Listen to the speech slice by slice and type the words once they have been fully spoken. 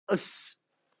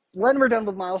When we're done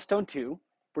with milestone 2,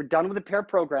 we're done with the pair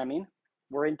programming.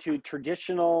 We're into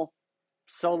traditional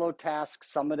solo task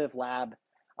summative lab,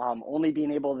 only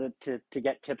being able to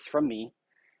get tips from me,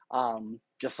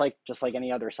 just like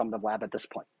any other summative lab at this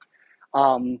point.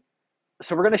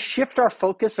 So we're going to shift our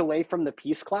focus away from the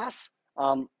piece class.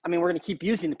 We're going to keep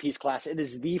using the piece class. It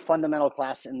is the fundamental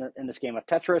class in this game of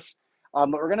Tetris,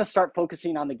 but we're going to start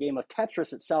focusing on the game of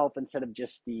Tetris itself instead of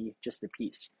just the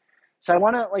piece. So I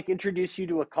want to introduce you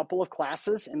to a couple of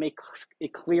classes and make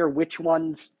it clear which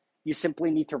ones you simply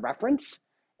need to reference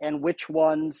and which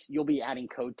ones you'll be adding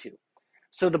code to.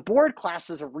 So the board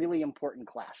class is a really important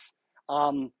class.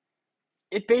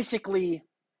 It basically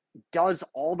does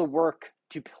all the work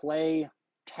to play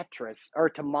Tetris, or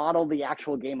to model the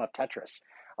actual game of Tetris,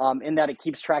 in that it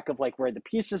keeps track of where the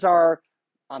pieces are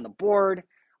on the board,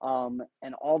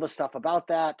 and all the stuff about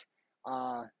that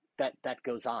that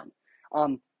goes on.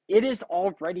 It is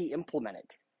already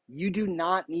implemented. You do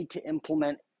not need to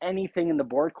implement anything in the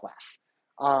board class.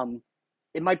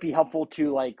 It might be helpful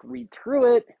to read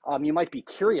through it. You might be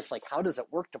curious, how does it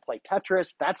work to play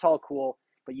Tetris? That's all cool,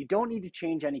 but you don't need to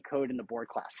change any code in the board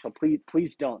class. So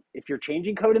please don't. If you're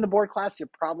changing code in the board class, you're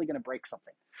probably going to break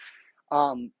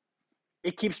something.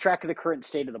 It keeps track of the current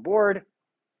state of the board.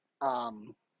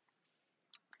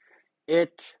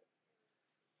 It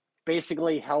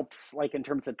basically helps in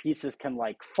terms of pieces can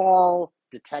fall,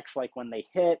 detects when they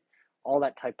hit, all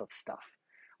that type of stuff.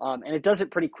 And it does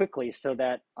it pretty quickly so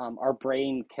that our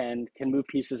brain can move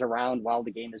pieces around while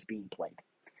the game is being played.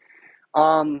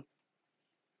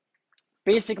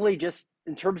 Basically, just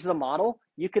in terms of the model,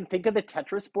 you can think of the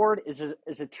Tetris board as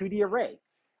a 2D array.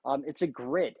 It's a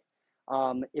grid.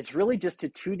 It's really just a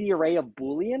 2D array of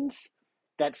Booleans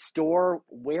that store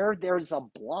where there's a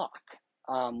block,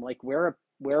 where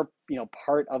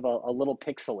part of a little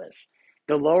pixel is.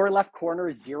 The lower left corner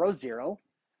is 0, 0.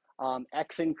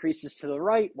 X increases to the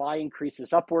right, Y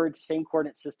increases upwards, same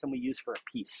coordinate system we use for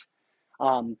a piece.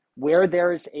 Where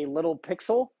there's a little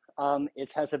pixel,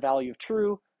 it has a value of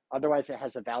true, otherwise it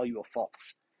has a value of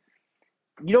false.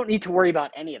 You don't need to worry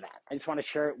about any of that. I just want to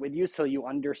share it with you so you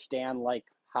understand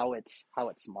how it's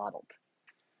modeled.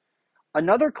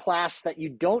 Another class that you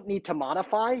don't need to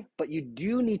modify, but you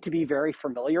do need to be very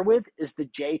familiar with is the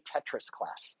Tetris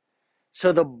class.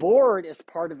 So the board is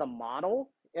part of the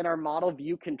model in our model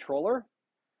view controller.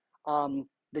 The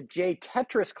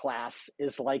Tetris class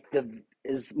is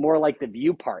more like the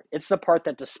view part. It's the part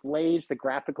that displays the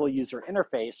graphical user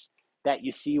interface that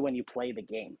you see when you play the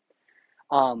game.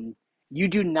 You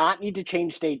do not need to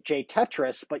change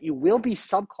Tetris, but you will be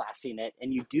subclassing it,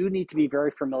 and you do need to be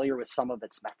very familiar with some of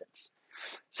its methods.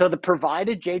 So the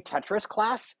provided Tetris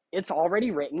class, it's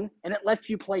already written, and it lets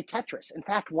you play Tetris. In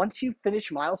fact, once you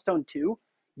finish milestone 2,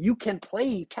 you can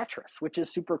play Tetris, which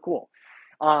is super cool.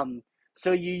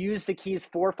 So you use the keys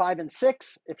 4, 5, and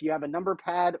 6 if you have a number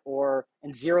pad,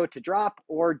 and 0 to drop,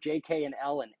 or J, K, and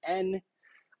L and N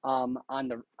on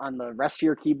the rest of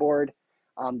your keyboard.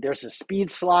 There's a speed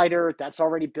slider that's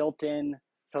already built in,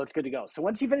 so it's good to go. So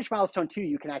once you finish milestone 2,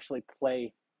 you can actually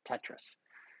play Tetris.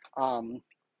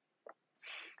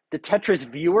 The Tetris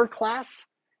viewer class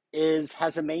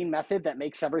has a main method that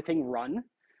makes everything run.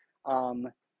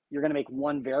 You're going to make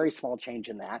one very small change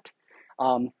in that.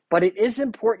 But it is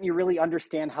important you really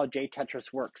understand how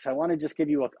Tetris works. I want to just give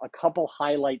you a couple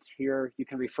highlights here. You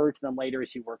can refer to them later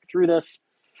as you work through this,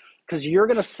 because you're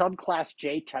going to subclass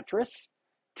Tetris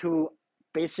to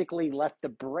basically let the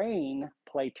brain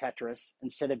play Tetris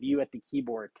instead of you at the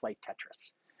keyboard play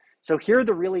Tetris. So here are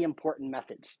the really important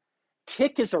methods.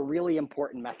 Tick is a really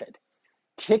important method.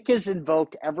 Tick is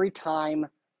invoked every time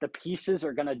the pieces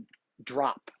are going to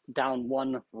drop down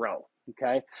one row.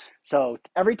 Okay, so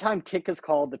every time tick is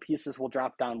called, the pieces will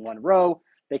drop down one row.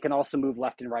 They can also move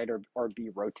left and right or be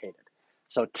rotated.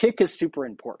 So tick is super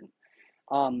important.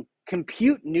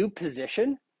 Compute new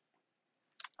position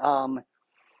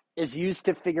is used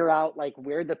to figure out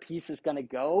where the piece is going to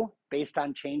go based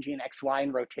on changing X, Y,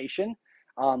 and rotation,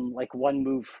 one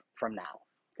move from now.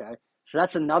 Okay, so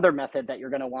that's another method that you're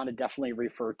going to want to definitely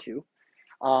refer to.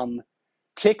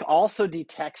 Tick also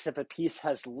detects if a piece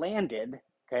has landed.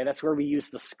 Okay, that's where we use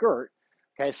the skirt.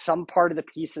 Okay, some part of the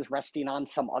piece is resting on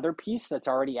some other piece that's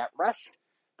already at rest.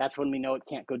 That's when we know it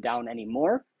can't go down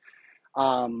anymore.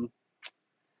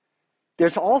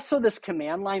 There's also this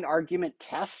command line argument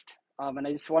test, and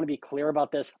I just want to be clear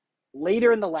about this.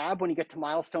 Later in the lab, when you get to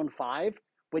milestone 5,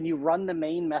 when you run the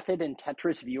main method in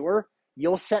Tetris Viewer,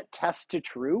 you'll set test to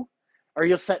true, or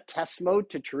you'll set test mode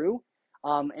to true,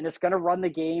 and it's going to run the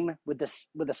game with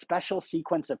a special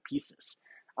sequence of pieces.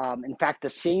 In fact, the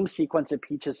same sequence of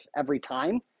pieces every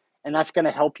time, And that's going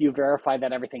to help you verify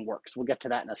that everything works. We'll get to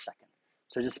that in a second.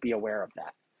 So just be aware of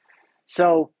that.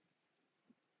 So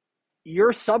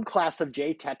your subclass of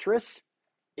J-Tetris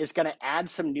is going to add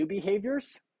some new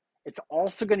behaviors. It's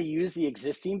also going to use the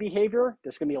existing behavior.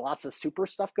 There's going to be lots of super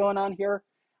stuff going on here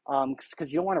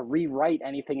because you don't want to rewrite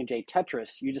anything in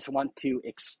J-Tetris. You just want to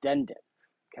extend it,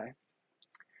 okay?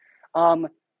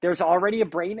 There's already a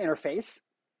brain interface.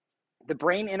 The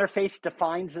brain interface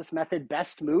defines this method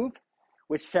best move,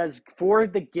 which says for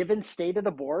the given state of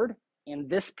the board in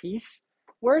this piece,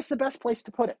 where's the best place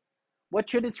to put it? What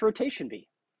should its rotation be?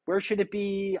 Where should it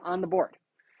be on the board?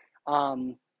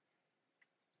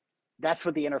 That's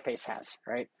what the interface has,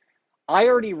 right? I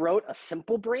already wrote a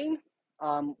simple brain,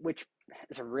 which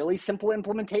is a really simple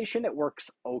implementation. It works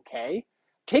okay.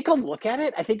 Take a look at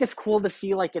it. I think it's cool to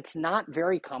see like it's not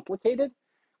very complicated.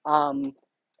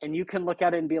 And you can look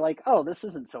at it and be like, oh, this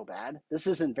isn't so bad. This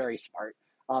isn't very smart.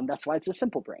 That's why it's a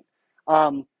simple brain.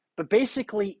 But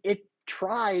basically, it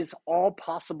tries all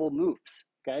possible moves,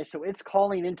 okay? So it's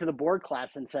calling into the board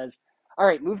class and says, all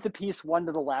right, move the piece one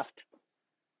to the left.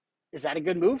 Is that a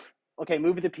good move? Okay,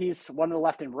 move the piece one to the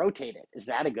left and rotate it. Is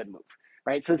that a good move,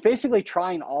 right? So it's basically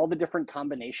trying all the different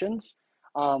combinations.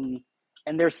 And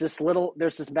there's this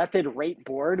method rate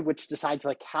board, which decides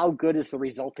like how good is the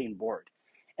resulting board.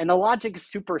 And the logic is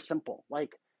super simple.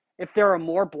 Like if there are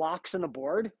more blocks in the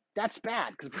board, that's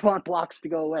bad because we want blocks to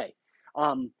go away.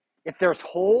 If there's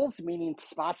holes, meaning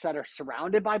spots that are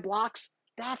surrounded by blocks,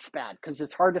 that's bad because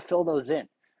it's hard to fill those in,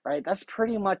 right? That's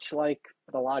pretty much like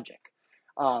the logic.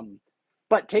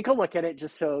 But take a look at it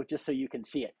just so you can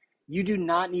see it. You do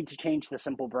not need to change the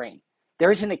simple brain.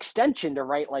 There's an extension to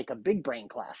write like a big brain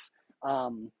class,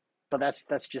 but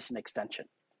that's just an extension.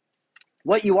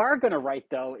 What you are going to write,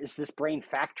 though, is this brain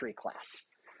factory class.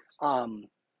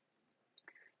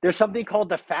 There's something called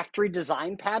the factory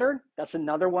design pattern. That's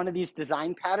another one of these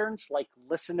design patterns like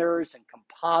listeners and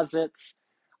composites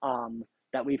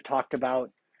that we've talked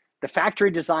about. The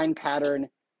factory design pattern,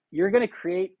 you're going to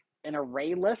create an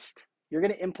array list. You're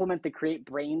going to implement the create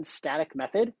brain static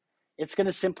method. It's going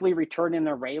to simply return an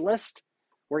array list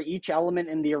where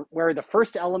the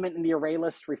first element in the array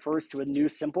list refers to a new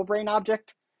simple brain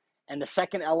object, and the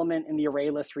second element in the array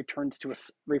list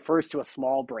refers to a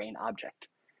small brain object.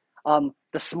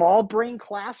 The small brain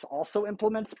class also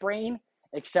implements brain,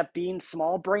 except being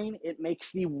small brain, it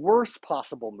makes the worst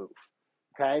possible move.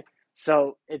 Okay,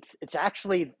 so it's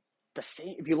actually the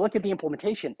same. If you look at the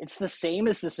implementation, it's the same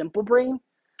as the simple brain,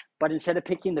 but instead of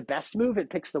picking the best move, it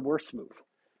picks the worst move.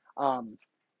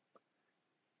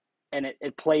 And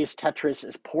it plays Tetris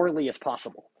as poorly as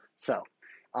possible. So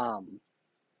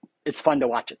it's fun to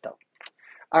watch it though.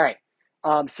 All right.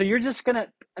 So you're just going to,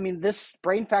 this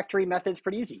brain factory method is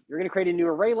pretty easy. You're going to create a new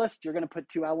array list. You're going to put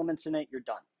 2 elements in it. You're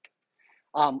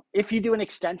done. If you do an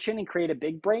extension and create a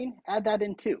big brain, add that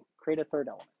in too. Create a third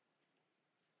element.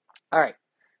 All right.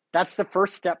 That's the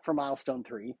first step for milestone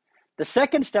 3. The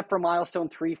second step for milestone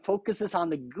 3 focuses on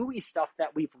the GUI stuff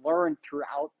that we've learned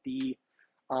throughout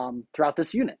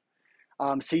this unit.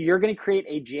 So you're going to create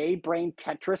a JBrain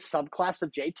Tetris subclass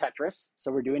of J-Tetris.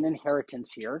 So we're doing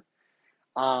inheritance here.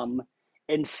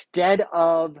 Instead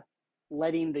of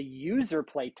letting the user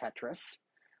play Tetris,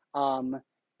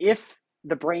 if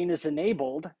the brain is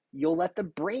enabled, you'll let the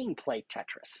brain play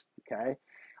Tetris, okay?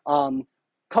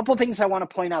 Couple things I want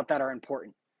to point out that are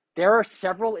important. There are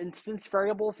several instance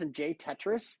variables in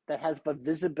J-Tetris that has the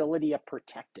visibility of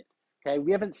protected, okay?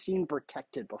 We haven't seen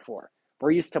protected before.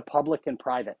 We're used to public and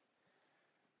private.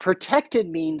 Protected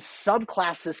means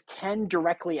subclasses can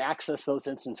directly access those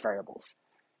instance variables,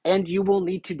 and you will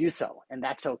need to do so, and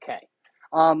that's okay.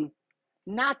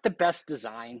 Not the best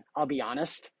design, I'll be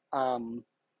honest. I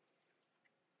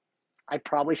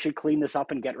probably should clean this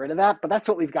up and get rid of that, but that's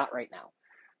what we've got right now.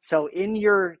 So in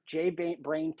your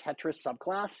JBrain Tetris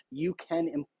subclass, you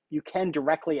can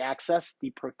directly access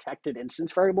the protected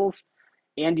instance variables,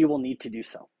 and you will need to do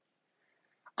so.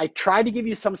 I try to give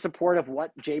you some support of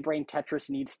what JBrain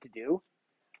Tetris needs to do.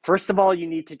 First of all, you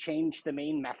need to change the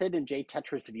main method in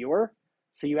J-Tetris Viewer.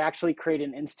 So you actually create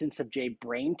an instance of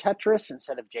JBrain Tetris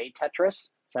instead of J-Tetris.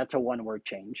 So that's a one-word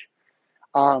change.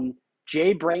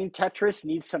 JBrain Tetris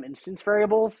needs some instance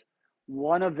variables.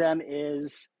 One of them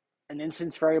is an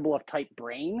instance variable of type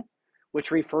brain, which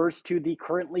refers to the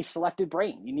currently selected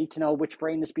brain. You need to know which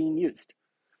brain is being used.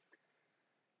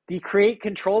 The create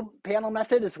control panel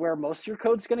method is where most of your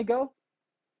code is going to go.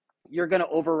 You're going to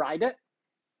override it.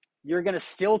 You're going to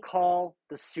still call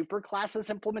the superclasses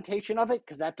implementation of it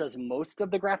because that does most of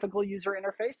the graphical user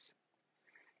interface.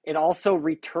 It also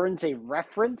returns a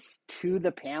reference to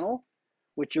the panel,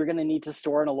 which you're going to need to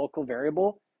store in a local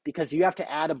variable. because you have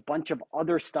to add a bunch of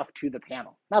other stuff to the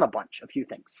panel. Not a bunch, a few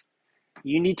things.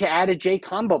 You need to add a J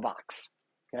combo box.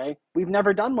 Okay, we've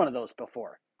never done one of those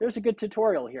before. There's a good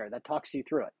tutorial here that talks you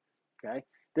through it. Okay,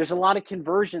 there's a lot of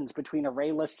conversions between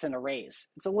array lists and arrays.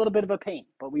 It's a little bit of a pain,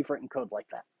 but we've written code like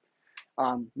that.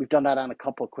 We've done that on a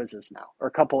couple quizzes now, or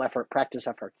a couple practice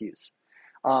FRQs.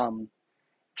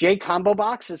 J combo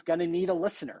box is going to need a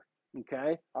listener.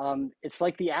 Okay, it's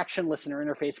like the action listener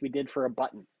interface we did for a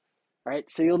button. Right,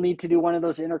 so you'll need to do one of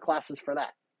those inner classes for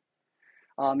that.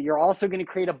 You're also going to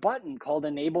create a button called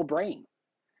enable brain,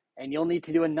 and you'll need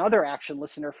to do another action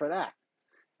listener for that.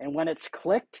 And when it's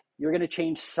clicked, you're going to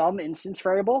change some instance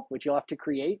variable, which you'll have to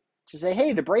create, to say,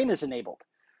 hey, the brain is enabled,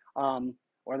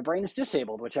 or the brain is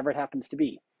disabled, whichever it happens to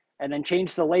be. And then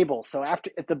change the label. So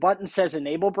if the button says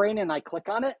enable brain and I click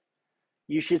on it,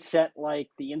 you should set like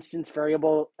the instance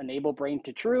variable enable brain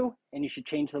to true, and you should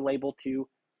change the label to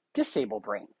disable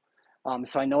brain.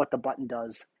 So I know what the button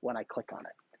does when I click on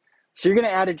it. So you're going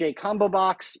to add a J combo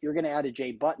box. You're going to add a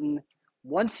J button.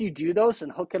 Once you do those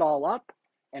and hook it all up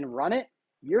and run it,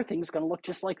 your thing's going to look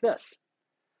just like this.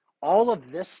 All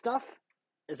of this stuff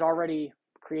is already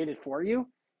created for you.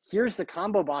 Here's the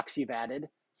combo box you've added.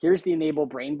 Here's the enable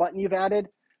brain button you've added.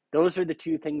 Those are the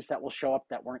two things that will show up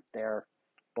that weren't there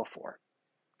before.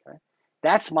 Okay,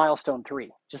 that's milestone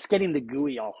 3, just getting the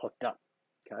GUI all hooked up.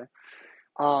 Okay.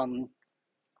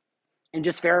 And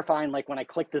just verifying, like when I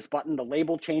click this button, the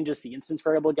label changes, the instance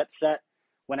variable gets set.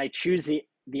 When I choose the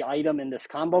item in this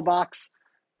combo box,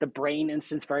 the brain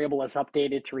instance variable is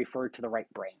updated to refer to the right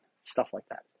brain, stuff like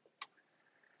that.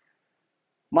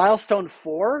 Milestone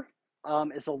 4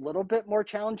 is a little bit more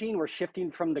challenging. We're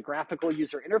shifting from the graphical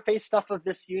user interface stuff of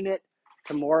this unit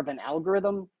to more of an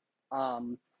algorithm,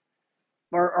 or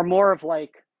more of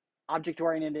like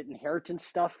object-oriented inheritance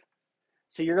stuff.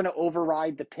 So you're going to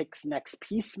override the picks next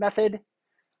piece method,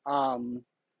 and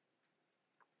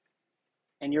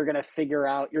you're going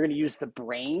to use the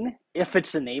brain, if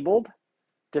it's enabled,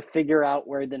 to figure out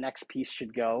where the next piece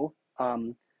should go,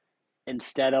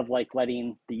 instead of like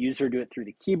letting the user do it through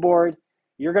the keyboard.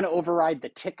 You're going to override the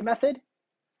tick method.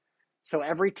 So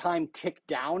every time tick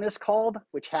down is called,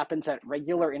 which happens at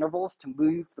regular intervals to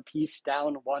move the piece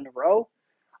down one row,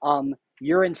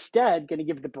 you're instead going to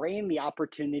give the brain the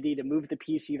opportunity to move the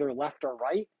piece either left or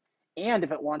right, and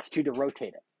if it wants to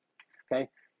rotate it. Okay,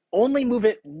 only move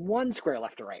it 1 square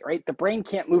left or right, right? The brain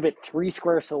can't move it 3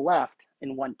 squares to the left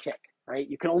in 1 tick, right?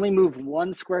 You can only move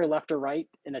 1 square left or right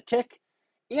in a tick,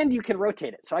 and you can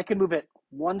rotate it. So I can move it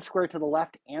 1 square to the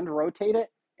left and rotate it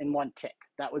in 1 tick.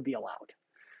 That would be allowed.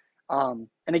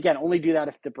 And again, only do that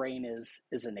if the brain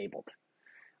is enabled.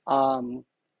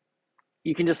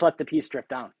 You can just let the piece drift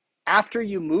down. After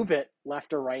you move it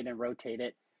left or right and rotate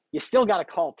it, you still got to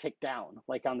call tick down,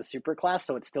 like on the superclass,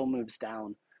 so it still moves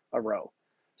down a row.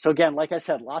 So again, like I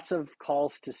said, lots of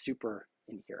calls to super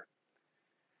in here.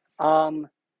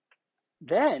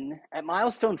 Then at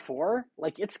milestone 4,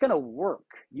 like it's going to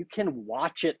work. You can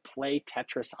watch it play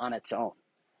Tetris on its own.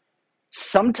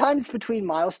 Sometimes between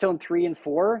milestone 3 and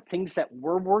 4, things that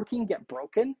were working get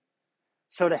broken.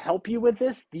 So to help you with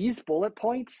this, these bullet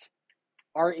points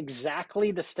are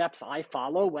exactly the steps I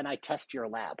follow when I test your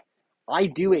lab. I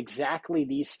do exactly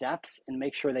these steps and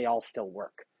make sure they all still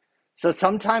work. So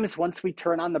sometimes once we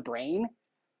turn on the brain,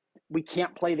 we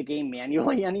can't play the game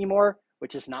manually anymore,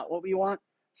 which is not what we want.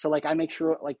 So like I make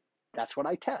sure like that's what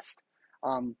I test.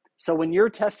 So when you're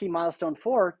testing milestone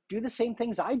 4, do the same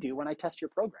things I do when I test your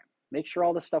program. Make sure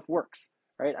all this stuff works,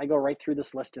 right? I go right through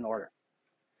this list in order.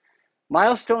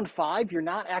 Milestone 5, you're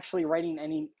not actually writing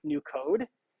any new code.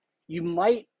 You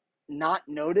might not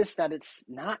notice that it's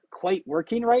not quite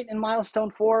working right in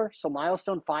milestone 4. So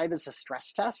milestone 5 is a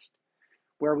stress test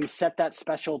where we set that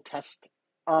special test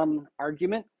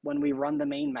argument when we run the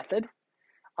main method.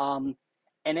 And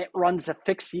it runs a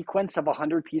fixed sequence of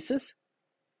 100 pieces.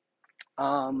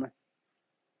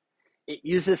 It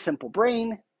uses simple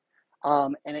brain,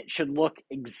 and it should look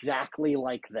exactly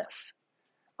like this.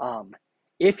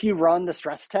 If you run the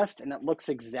stress test and it looks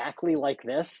exactly like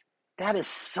this, that is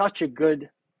such a good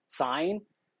sign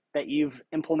that you've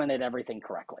implemented everything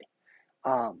correctly.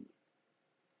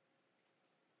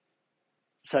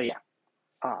 So yeah,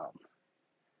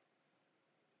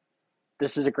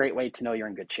 this is a great way to know you're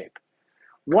in good shape.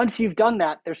 Once you've done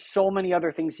that, there's so many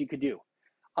other things you could do.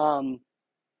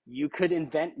 You could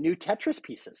invent new Tetris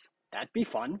pieces. That'd be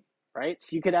fun, right?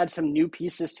 So you could add some new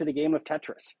pieces to the game of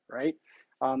Tetris, right?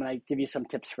 And I give you some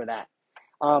tips for that.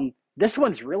 This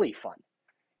one's really fun.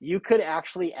 You could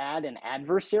actually add an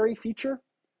adversary feature.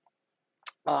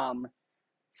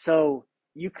 So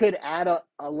you could add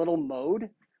a little mode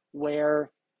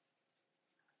where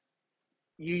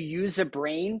you use a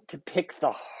brain to pick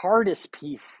the hardest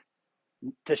piece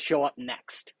to show up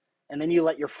next. And then you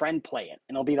let your friend play it.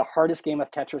 And it'll be the hardest game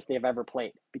of Tetris they've ever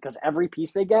played because every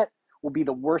piece they get will be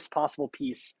the worst possible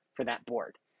piece for that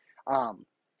board.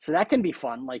 So that can be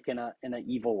fun, like in an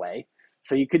evil way.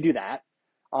 So you could do that.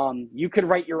 You could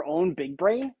write your own big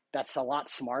brain. That's a lot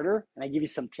smarter. And I give you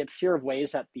some tips here of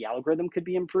ways that the algorithm could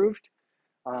be improved.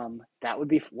 That would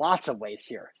be lots of ways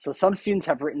here. So some students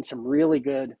have written some really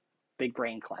good big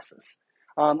brain classes.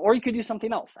 Or you could do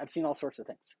something else. I've seen all sorts of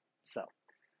things. So,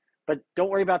 but don't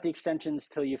worry about the extensions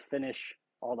till you finish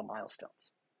all the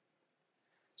milestones.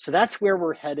 So that's where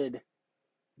we're headed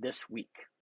this week.